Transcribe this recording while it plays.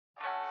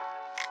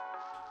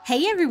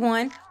Hey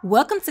everyone,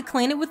 welcome to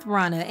Clean It with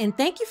Rona, and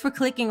thank you for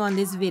clicking on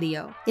this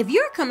video. If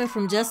you're coming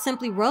from Just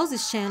Simply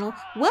Rose's channel,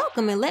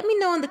 welcome, and let me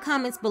know in the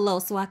comments below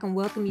so I can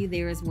welcome you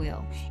there as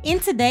well.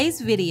 In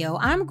today's video,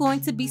 I'm going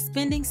to be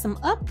spending some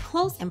up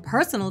close and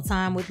personal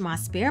time with my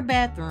spare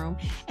bathroom,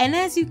 and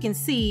as you can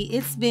see,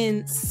 it's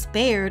been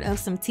spared of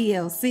some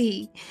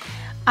TLC.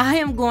 I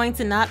am going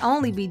to not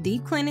only be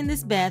deep cleaning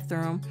this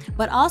bathroom,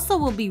 but also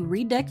will be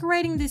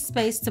redecorating this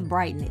space to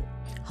brighten it.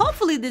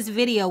 Hopefully this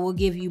video will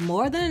give you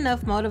more than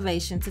enough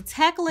motivation to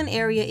tackle an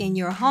area in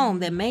your home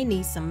that may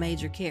need some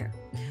major care.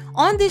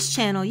 On this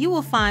channel, you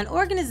will find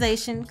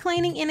organization,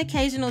 cleaning, and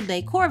occasional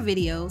decor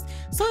videos,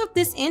 so if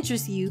this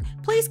interests you,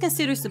 please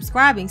consider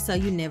subscribing so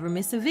you never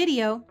miss a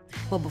video.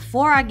 But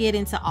before I get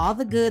into all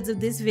the goods of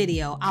this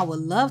video, I would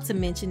love to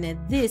mention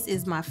that this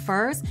is my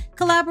first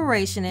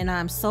collaboration, and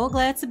I'm so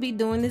glad to be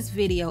doing this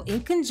video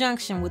in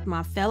conjunction with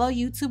my fellow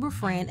YouTuber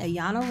friend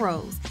Ayana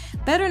Rose,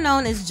 better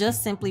known as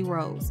Just Simply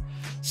Rose.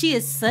 She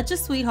is such a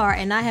sweetheart,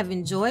 and I have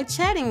enjoyed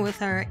chatting with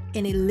her,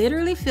 and it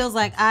literally feels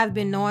like I've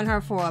been knowing her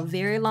for a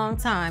very long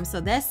time,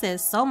 so that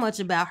says so much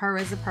about her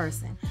as a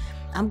person.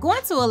 I'm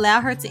going to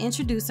allow her to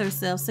introduce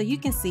herself so you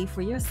can see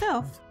for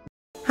yourself.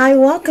 Hi,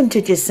 welcome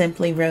to Just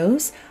Simply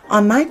Rose.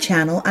 On my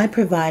channel, I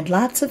provide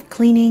lots of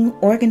cleaning,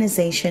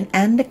 organization,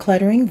 and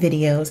decluttering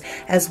videos,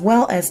 as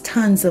well as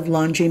tons of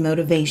laundry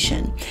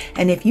motivation.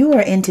 And if you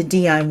are into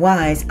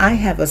DIYs, I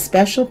have a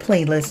special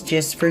playlist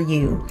just for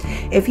you.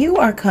 If you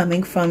are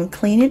coming from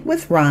Clean It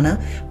with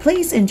Rona,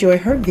 please enjoy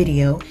her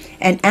video.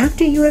 And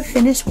after you have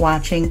finished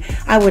watching,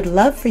 I would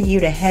love for you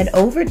to head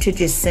over to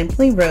Just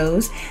Simply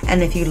Rose.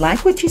 And if you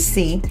like what you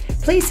see,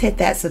 please hit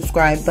that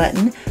subscribe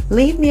button,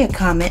 leave me a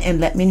comment,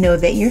 and let me know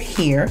that you're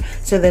here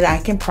so that I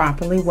can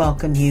properly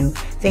welcome you.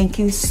 Thank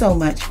you so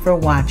much for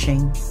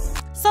watching.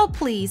 So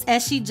please,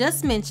 as she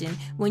just mentioned,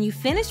 when you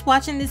finish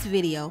watching this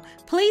video,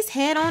 please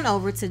head on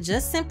over to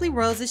Just Simply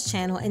Rose's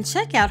channel and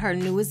check out her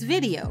newest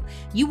video.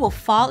 You will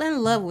fall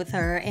in love with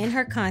her and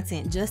her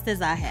content just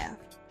as I have.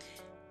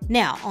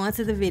 Now, on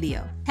to the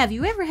video. Have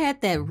you ever had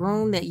that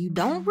room that you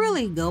don't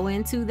really go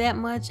into that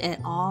much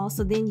at all?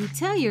 So then you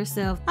tell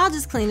yourself, I'll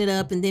just clean it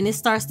up, and then it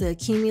starts to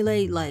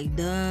accumulate like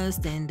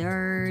dust and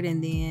dirt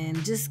and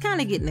then just kind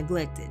of get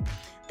neglected.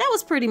 That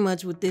was pretty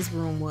much what this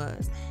room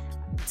was.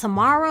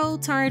 Tomorrow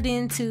turned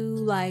into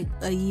like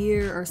a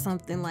year or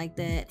something like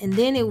that, and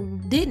then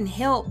it didn't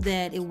help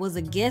that it was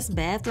a guest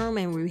bathroom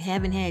and we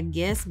haven't had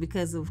guests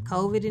because of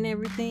COVID and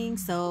everything,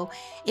 so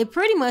it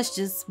pretty much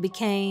just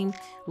became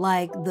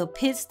like the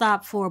pit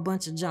stop for a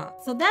bunch of junk.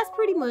 So that's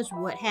pretty much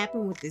what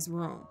happened with this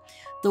room.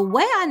 The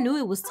way I knew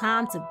it was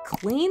time to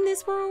clean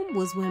this room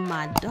was when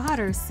my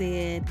daughter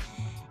said,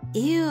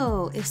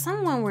 ew, if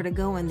someone were to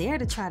go in there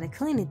to try to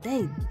clean it,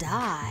 they'd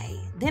die.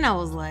 Then I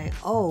was like,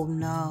 oh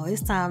no,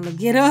 it's time to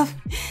get up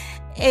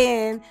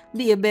and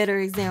be a better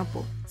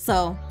example.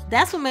 So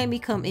that's what made me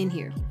come in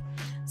here.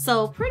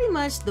 So pretty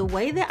much the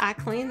way that I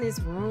clean this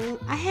room,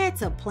 I had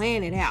to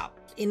plan it out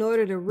in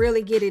order to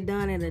really get it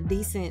done in a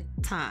decent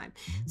time.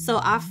 So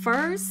I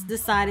first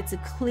decided to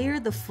clear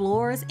the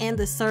floors and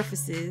the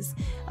surfaces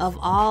of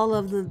all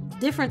of the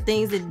different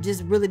things that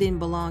just really didn't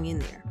belong in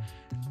there.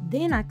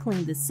 Then I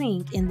cleaned the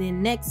sink, and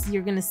then next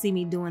you're going to see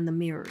me doing the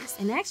mirrors.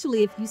 And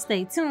actually, if you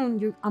stay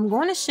tuned, I'm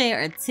going to share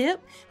a tip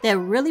that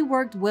really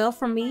worked well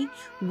for me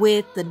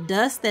with the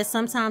dust that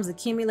sometimes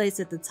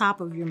accumulates at the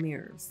top of your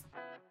mirrors.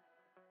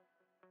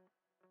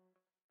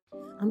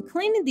 I'm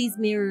cleaning these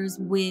mirrors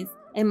with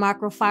a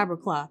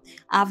microfiber cloth.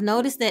 I've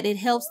noticed that it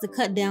helps to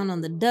cut down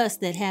on the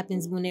dust that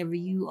happens whenever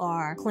you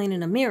are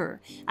cleaning a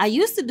mirror. I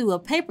used to do a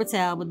paper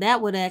towel, but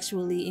that would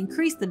actually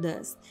increase the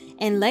dust.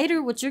 And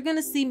later, what you're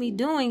gonna see me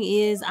doing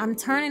is I'm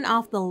turning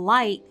off the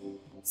light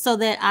so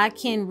that I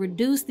can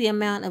reduce the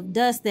amount of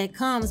dust that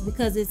comes,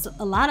 because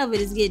a lot of it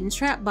is getting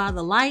trapped by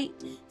the light.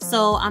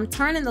 So I'm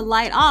turning the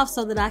light off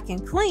so that I can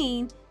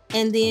clean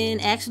and then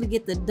actually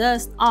get the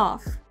dust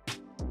off.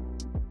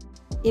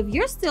 If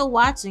you're still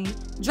watching,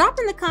 drop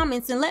in the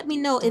comments and let me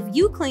know if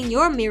you clean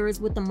your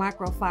mirrors with the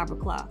microfiber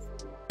cloth.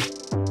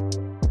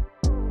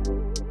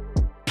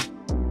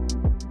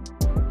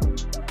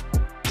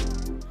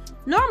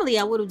 Normally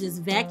I would have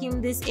just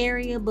vacuumed this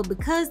area, but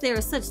because there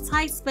are such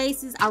tight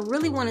spaces, I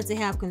really wanted to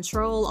have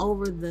control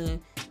over the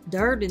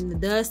dirt and the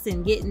dust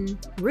and getting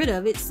rid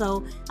of it.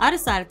 So I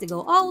decided to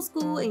go old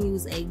school and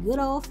use a good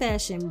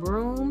old-fashioned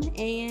broom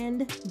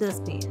and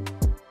dustpan.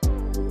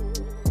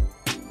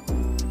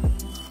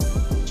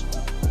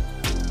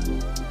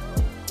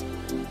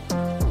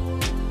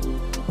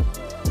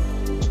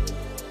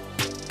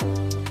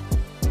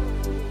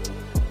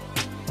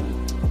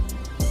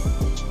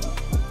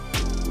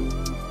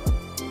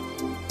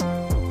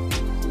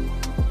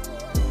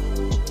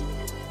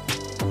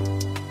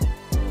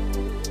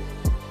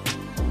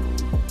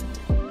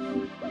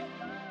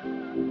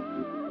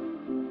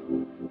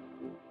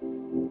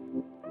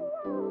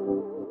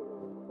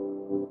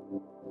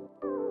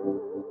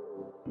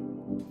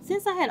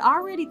 since I had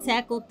already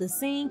tackled the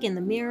sink and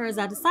the mirrors,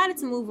 I decided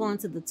to move on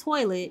to the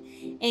toilet,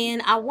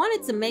 and I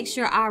wanted to make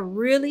sure I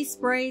really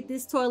sprayed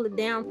this toilet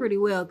down pretty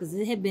well because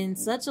it had been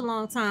such a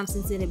long time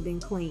since it had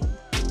been cleaned.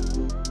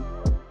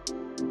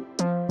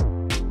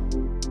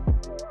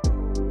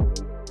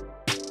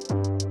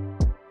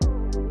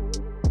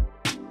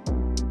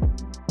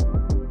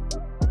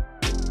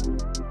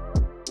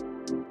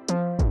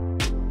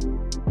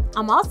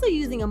 I'm also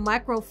using a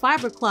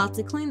microfiber cloth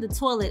to clean the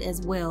toilet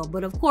as well,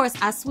 but of course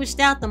I switched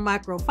out the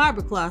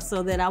microfiber cloth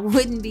so that I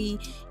wouldn't be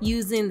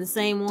using the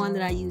same one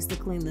that I used to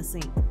clean the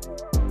sink.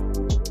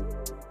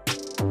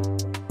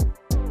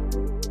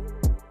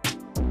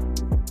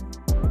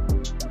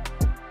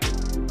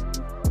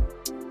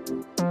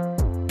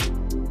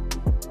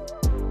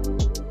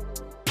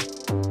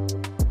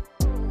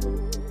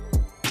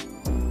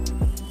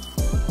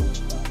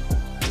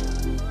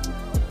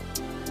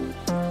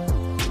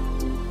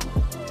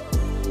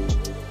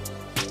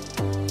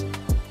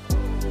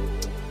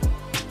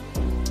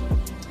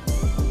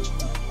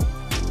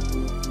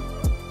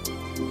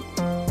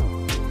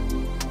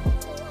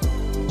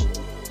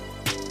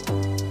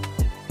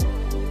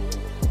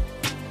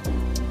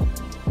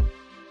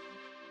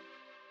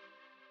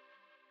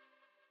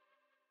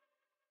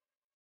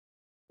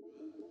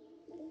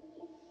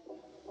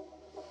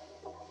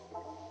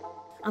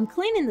 I'm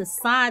cleaning the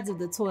sides of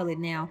the toilet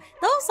now.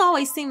 Those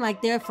always seem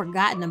like they're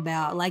forgotten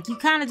about. Like you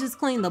kind of just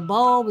clean the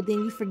bowl, but then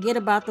you forget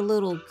about the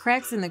little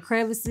cracks and the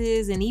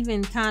crevices and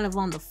even kind of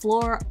on the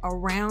floor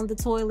around the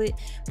toilet.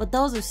 But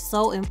those are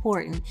so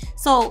important.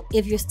 So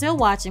if you're still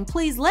watching,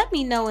 please let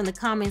me know in the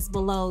comments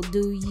below.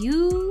 Do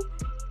you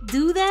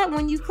do that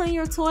when you clean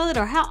your toilet,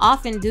 or how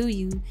often do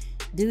you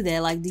do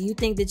that? Like, do you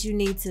think that you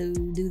need to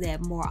do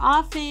that more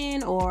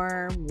often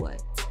or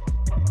what?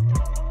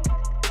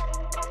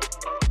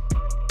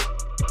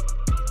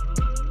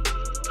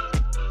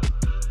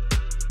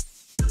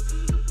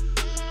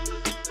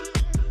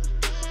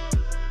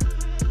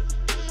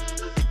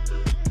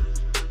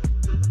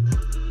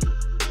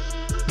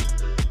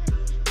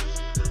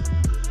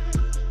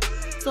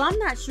 So I'm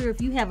not sure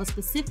if you have a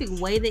specific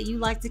way that you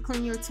like to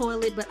clean your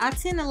toilet, but I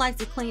tend to like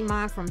to clean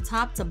mine from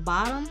top to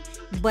bottom,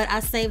 but I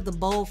save the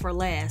bowl for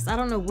last. I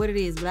don't know what it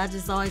is, but I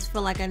just always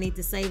feel like I need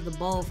to save the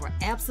bowl for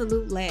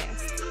absolute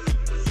last.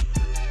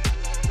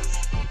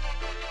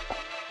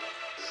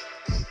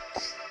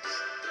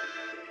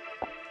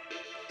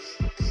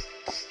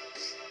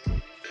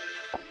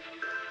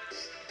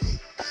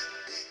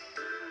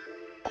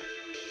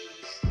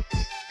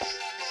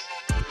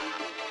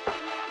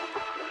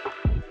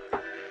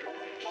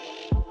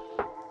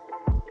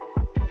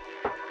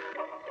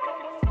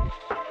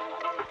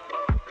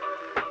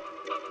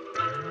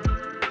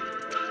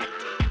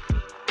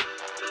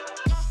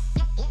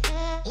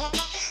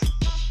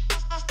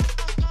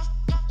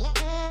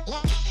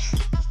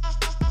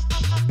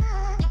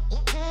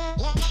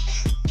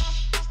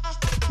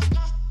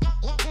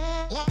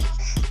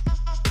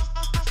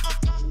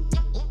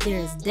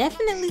 There's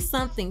definitely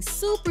something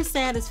super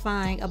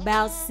satisfying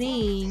about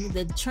seeing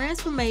the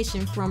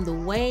transformation from the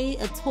way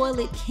a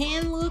toilet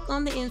can look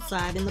on the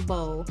inside in the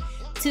bowl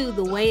to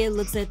the way it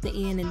looks at the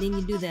end, and then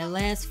you do that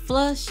last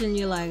flush and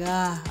you're like,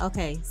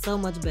 okay, so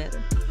much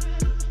better.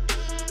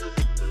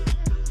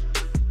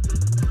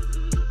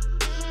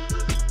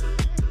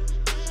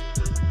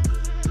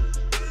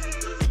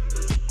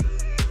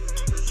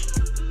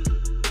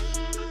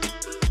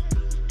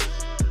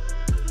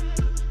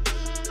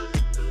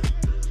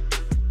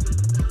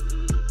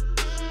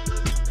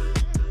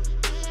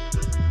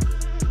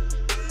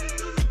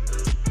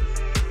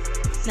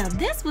 Now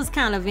this was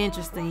kind of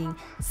interesting.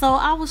 So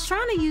I was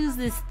trying to use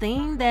this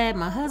thing that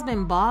my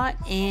husband bought,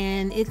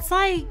 and it's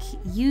like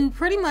you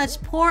pretty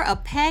much pour a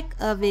pack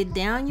of it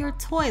down your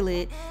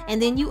toilet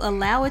and then you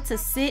allow it to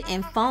sit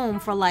and foam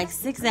for like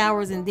 6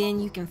 hours and then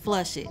you can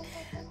flush it.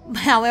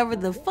 However,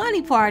 the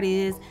funny part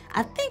is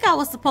I think I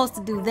was supposed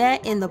to do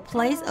that in the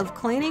place of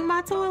cleaning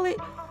my toilet,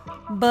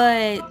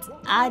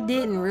 but I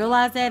didn't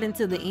realize that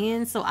until the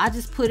end, so I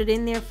just put it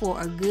in there for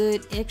a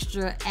good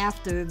extra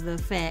after the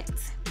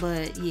fact.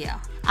 But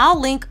yeah, I'll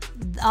link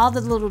all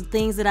the little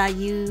things that I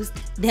used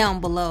down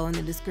below in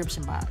the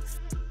description box.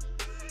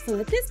 So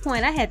at this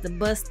point I had to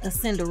bust a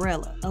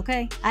Cinderella,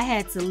 okay? I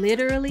had to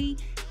literally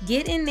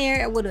get in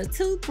there with a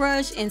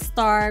toothbrush and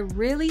start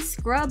really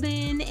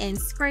scrubbing and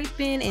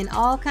scraping and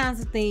all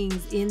kinds of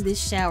things in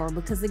this shower,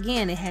 because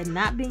again, it had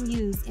not been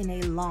used in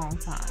a long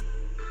time.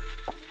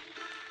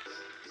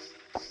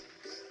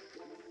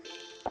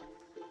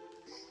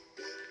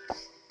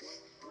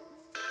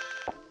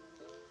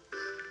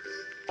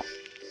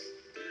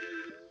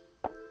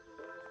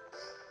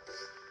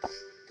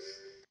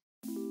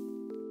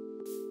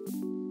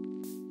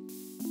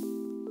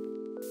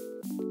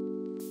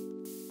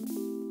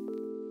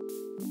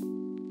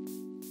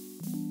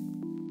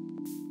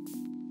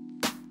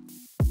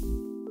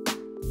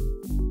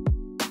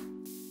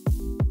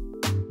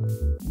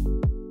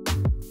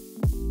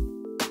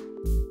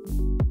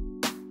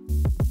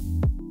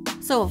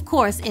 So of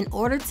course, in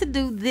order to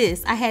do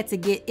this, I had to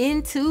get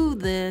into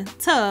the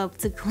tub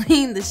to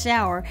clean the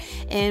shower.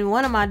 And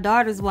one of my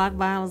daughters walked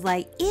by and was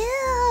like,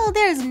 ew,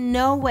 there's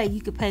no way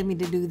you could pay me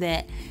to do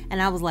that. And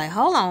I was like,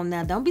 hold on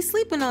now, don't be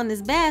sleeping on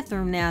this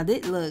bathroom now.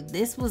 Look,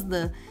 this was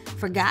the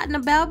forgotten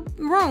about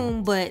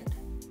room, but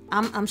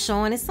I'm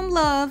showing it some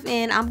love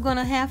and I'm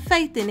gonna have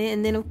faith in it.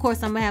 And then of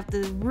course I'm gonna have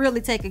to really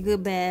take a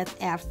good bath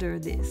after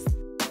this.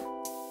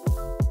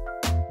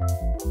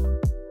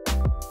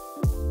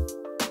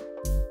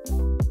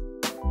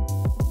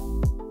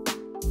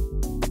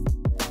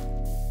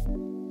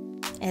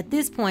 At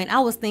this point, I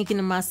was thinking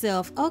to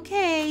myself,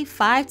 okay,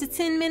 5 to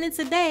 10 minutes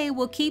a day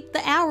will keep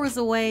the hours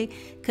away.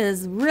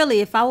 Because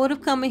really, if I would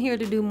have come in here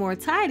to do more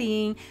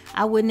tidying,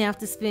 I wouldn't have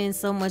to spend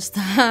so much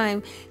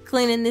time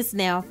cleaning this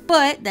now.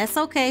 But that's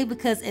okay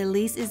because at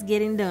least it's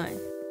getting done.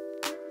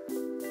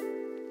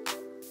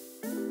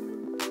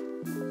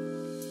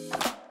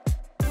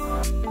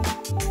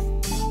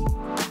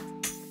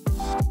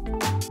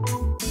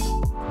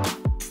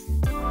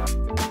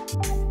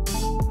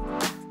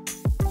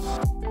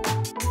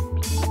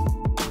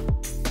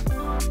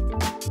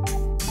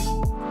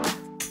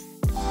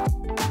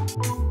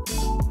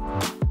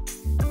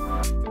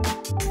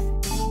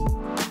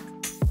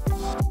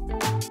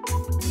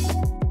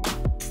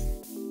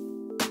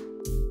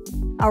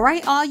 All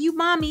right, all you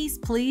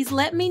mommies, please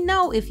let me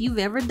know if you've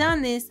ever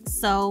done this.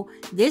 So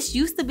this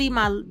used to be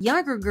my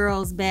younger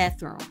girls'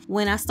 bathroom.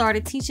 When I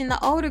started teaching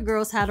the older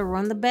girls how to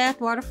run the bath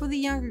water for the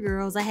younger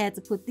girls, I had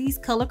to put these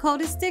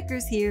color-coded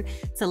stickers here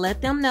to let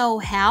them know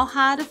how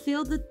high to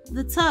fill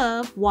the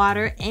tub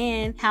water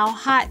and how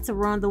hot to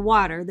run the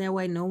water. That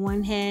way no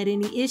one had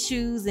any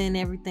issues and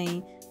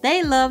everything.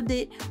 They loved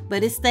it,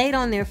 but it stayed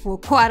on there for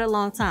quite a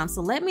long time.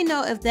 So let me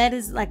know if that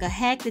is like a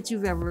hack that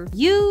you've ever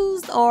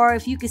used or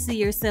if you can see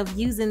yourself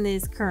using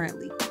this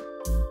currently.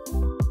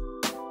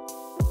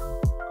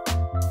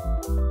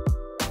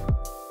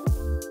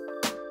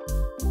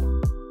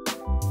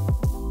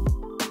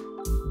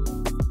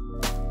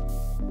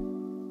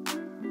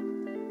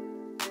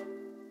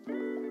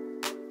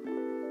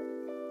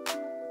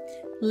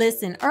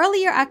 Listen,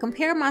 earlier I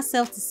compared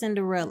myself to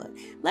Cinderella.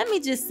 Let me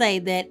just say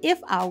that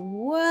if I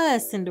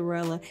was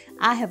Cinderella,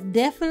 I have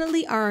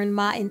definitely earned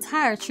my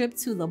entire trip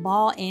to the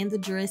ball and the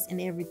dress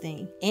and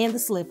everything, and the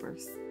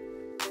slippers.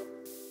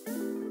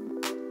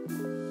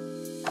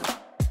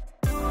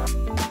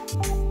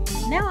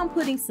 Now I'm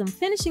putting some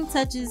finishing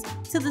touches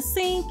to the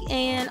sink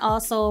and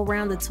also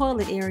around the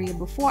toilet area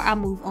before I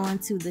move on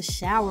to the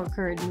shower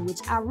curtain, which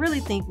I really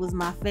think was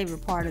my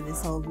favorite part of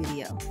this whole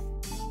video.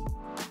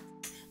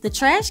 The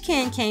trash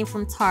can came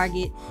from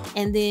Target,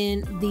 and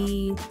then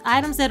the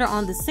items that are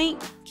on the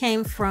sink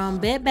came from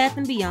Bed Bath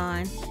 &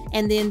 Beyond,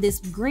 and then this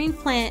green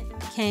plant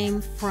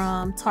came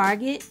from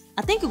Target.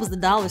 I think it was the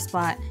Dollar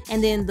Spot,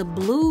 and then the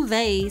blue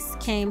vase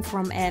came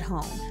from At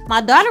Home.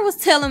 My daughter was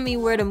telling me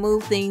where to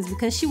move things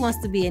because she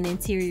wants to be an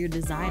interior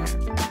designer.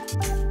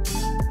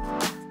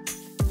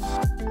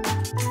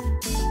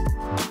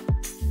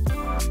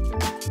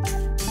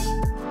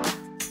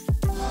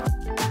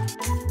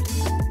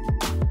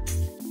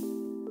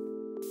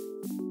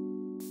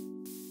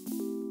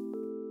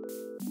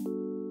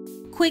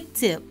 Quick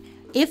tip.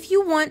 If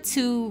you want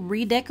to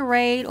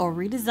redecorate or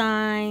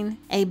redesign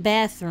a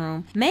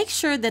bathroom, make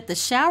sure that the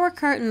shower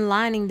curtain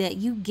lining that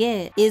you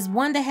get is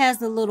one that has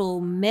the little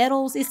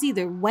metals. It's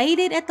either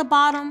weighted at the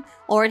bottom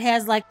or it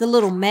has like the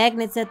little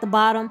magnets at the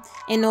bottom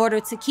in order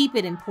to keep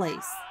it in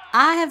place.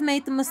 I have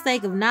made the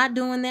mistake of not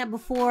doing that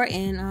before,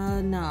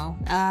 and no,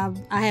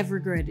 I have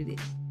regretted it.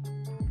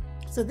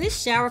 So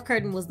this shower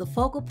curtain was the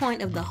focal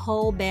point of the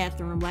whole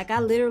bathroom. Like, I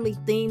literally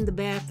themed the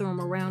bathroom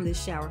around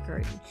this shower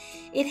curtain.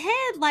 It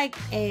had like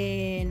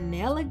an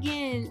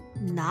elegant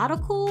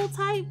nautical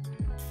type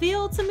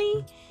feel to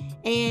me,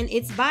 and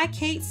it's by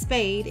Kate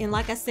Spade, and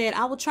like I said,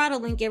 I will try to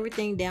link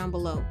everything down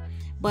below.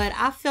 But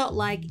I felt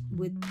like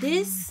with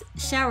this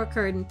shower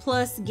curtain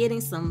plus getting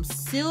some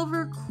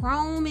silver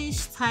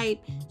chrome-ish type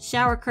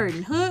shower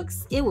curtain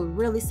hooks, it would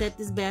really set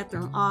this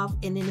bathroom off.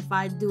 And then if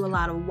I do a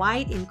lot of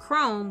white and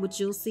chrome,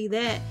 which you'll see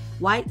that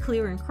white,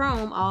 clear, and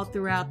chrome all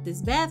throughout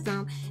this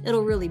bathroom,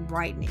 it'll really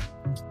brighten it.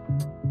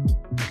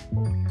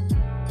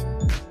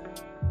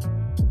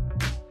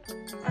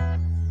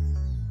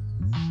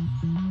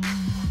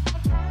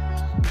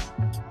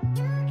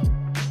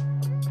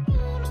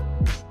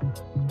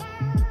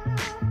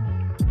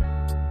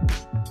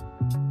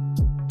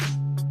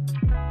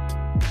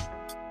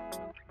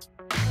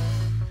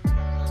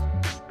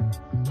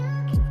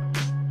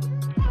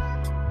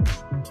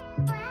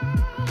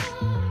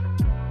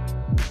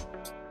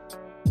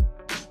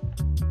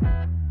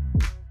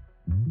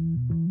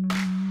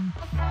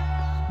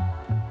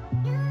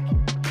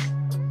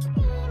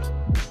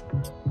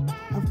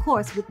 Of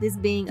course, with this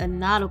being a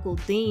nautical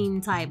theme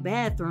type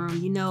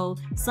bathroom, you know,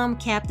 some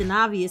Captain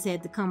Obvious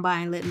had to come by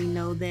and let me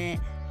know that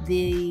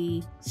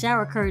the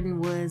shower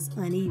curtain was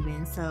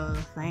uneven, so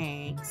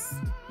thanks.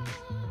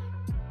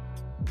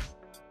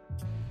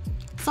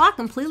 So I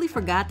completely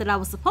forgot that I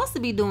was supposed to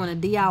be doing a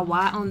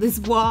DIY on this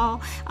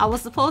wall. I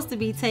was supposed to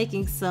be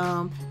taking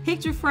some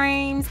picture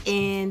frames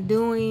and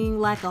doing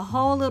like a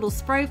whole little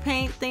spray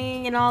paint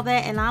thing and all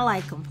that, and I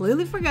like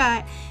completely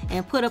forgot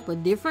and put up a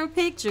different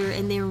picture,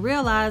 and then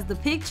realized the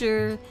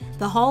picture,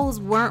 the holes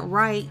weren't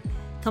right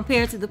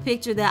compared to the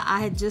picture that I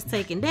had just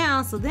taken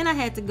down. So then I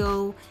had to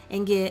go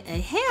and get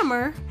a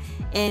hammer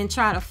and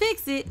try to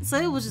fix it. So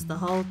it was just the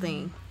whole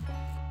thing.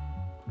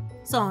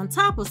 So on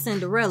top of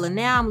Cinderella,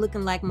 now I'm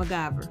looking like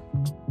Makeover.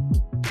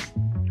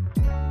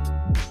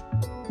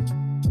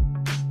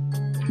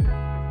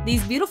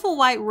 These beautiful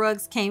white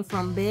rugs came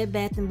from Bed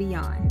Bath &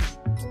 Beyond.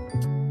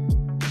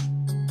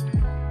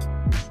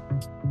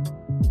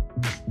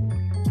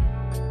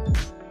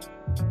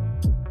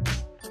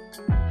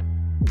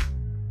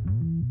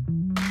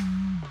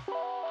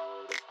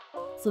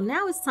 So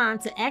now it's time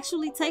to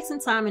actually take some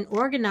time and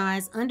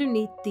organize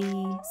underneath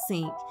the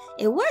sink.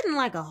 It wasn't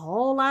like a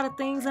whole lot of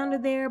things under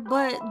there,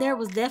 but there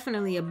was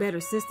definitely a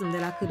better system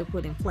that I could have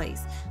put in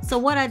place. So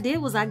what I did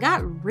was I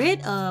got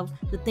rid of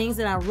the things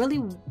that I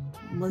really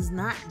was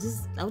not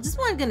just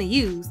wasn't gonna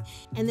use.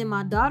 And then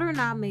my daughter and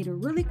I made a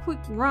really quick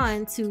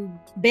run to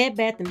Bed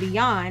Bath &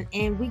 Beyond,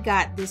 and we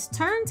got this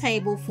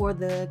turntable for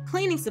the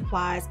cleaning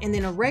supplies and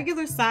then a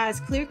regular size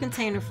clear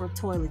container for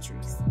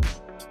toiletries.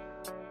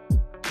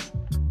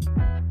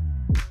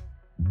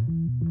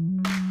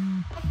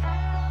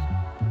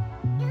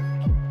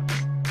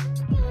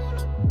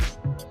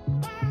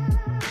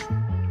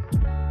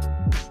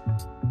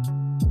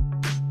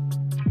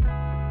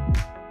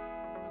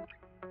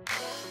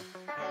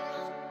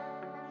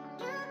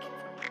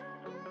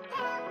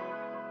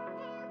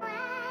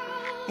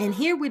 And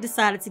here we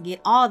decided to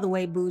get all the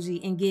way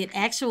bougie and get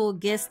actual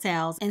guest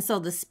towels. And so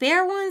the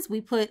spare ones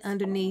we put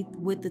underneath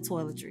with the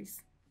toiletries.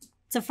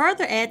 To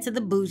further add to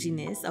the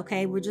bouginess,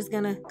 okay, we're just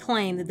gonna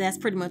claim that that's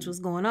pretty much what's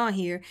going on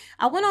here.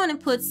 I went on and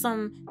put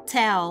some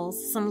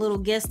towels, some little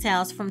guest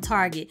towels from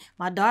Target.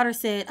 My daughter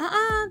said,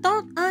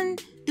 don't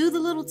undo the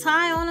little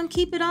tie on them,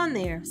 keep it on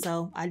there.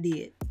 So I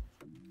did.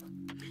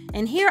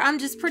 And here I'm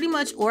just pretty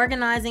much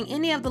organizing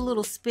any of the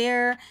little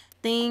spare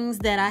things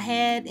that I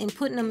had and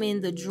putting them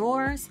in the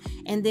drawers,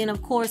 and then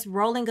of course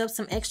rolling up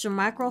some extra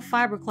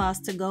microfiber cloths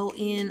to go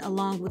in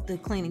along with the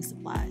cleaning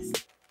supplies.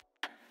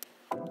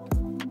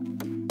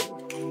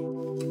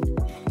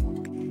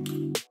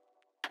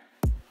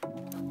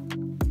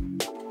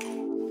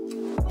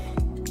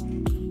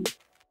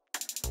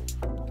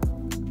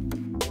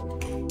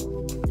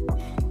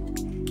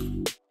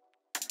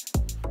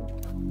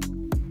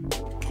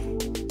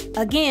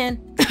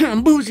 Again,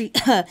 I'm bougie.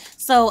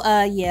 So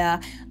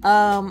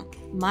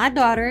my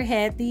daughter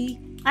had the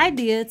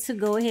idea to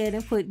go ahead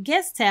and put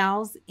guest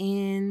towels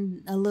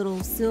in a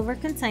little silver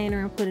container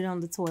and put it on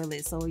the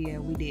toilet. So yeah,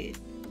 we did.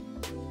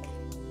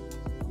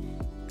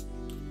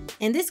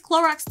 And this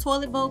Clorox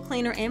toilet bowl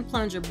cleaner and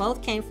plunger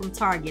both came from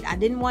Target. I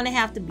didn't want to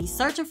have to be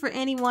searching for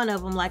any one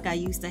of them like I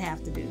used to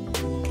have to do.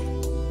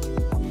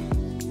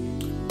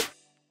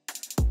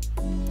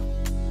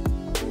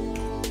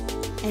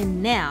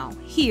 And now,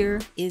 here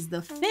is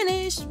the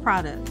finished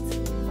product.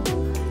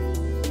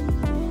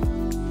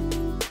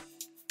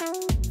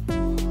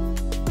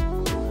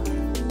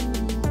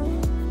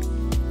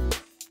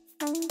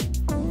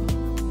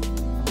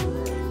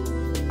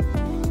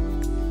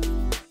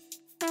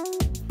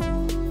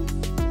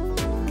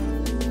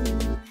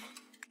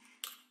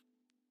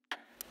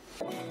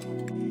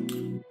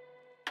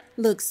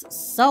 Looks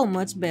so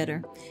much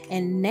better,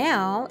 and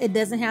now it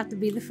doesn't have to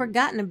be the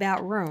forgotten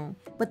about room.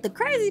 But the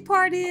crazy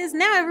part is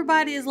now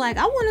everybody is like,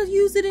 I want to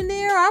use it in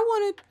there, I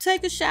want to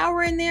take a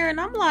shower in there, and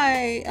I'm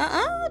like,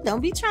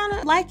 don't be trying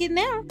to like it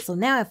now. So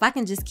now if I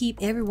can just keep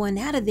everyone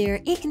out of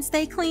there, it can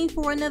stay clean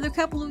for another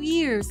couple of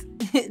years.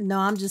 No,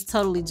 I'm just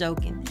totally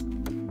joking.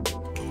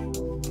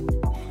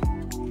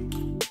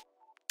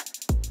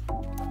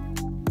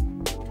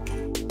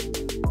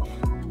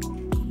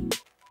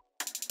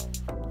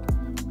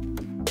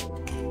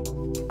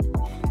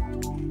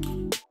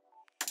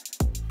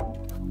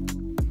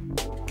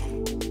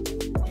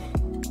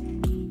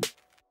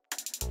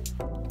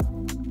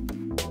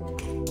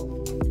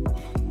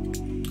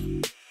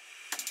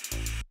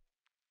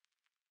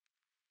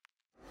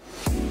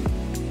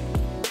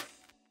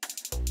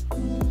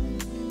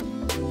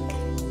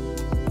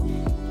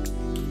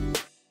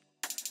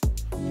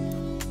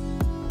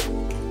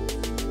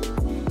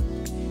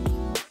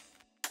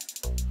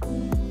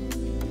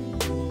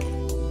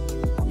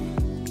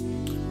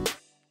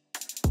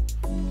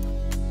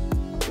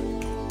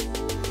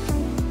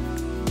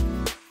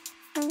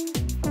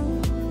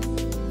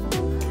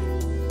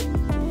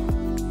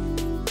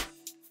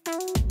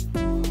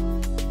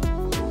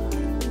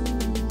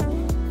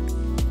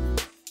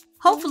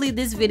 Hopefully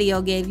this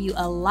video gave you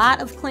a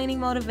lot of cleaning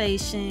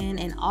motivation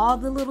and all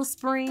the little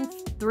spring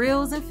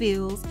thrills and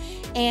feels.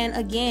 And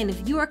again,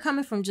 if you are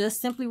coming from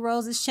Just Simply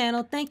Rose's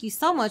channel, thank you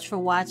so much for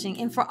watching.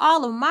 And for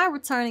all of my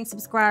returning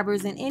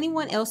subscribers and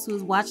anyone else who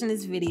is watching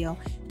this video,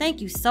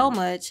 thank you so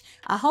much.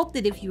 I hope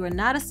that if you are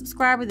not a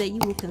subscriber that you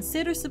will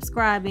consider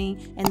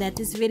subscribing and that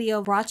this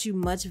video brought you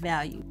much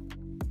value.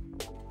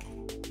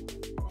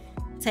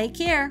 Take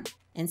care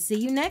and see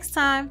you next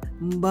time.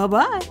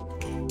 Bye-bye.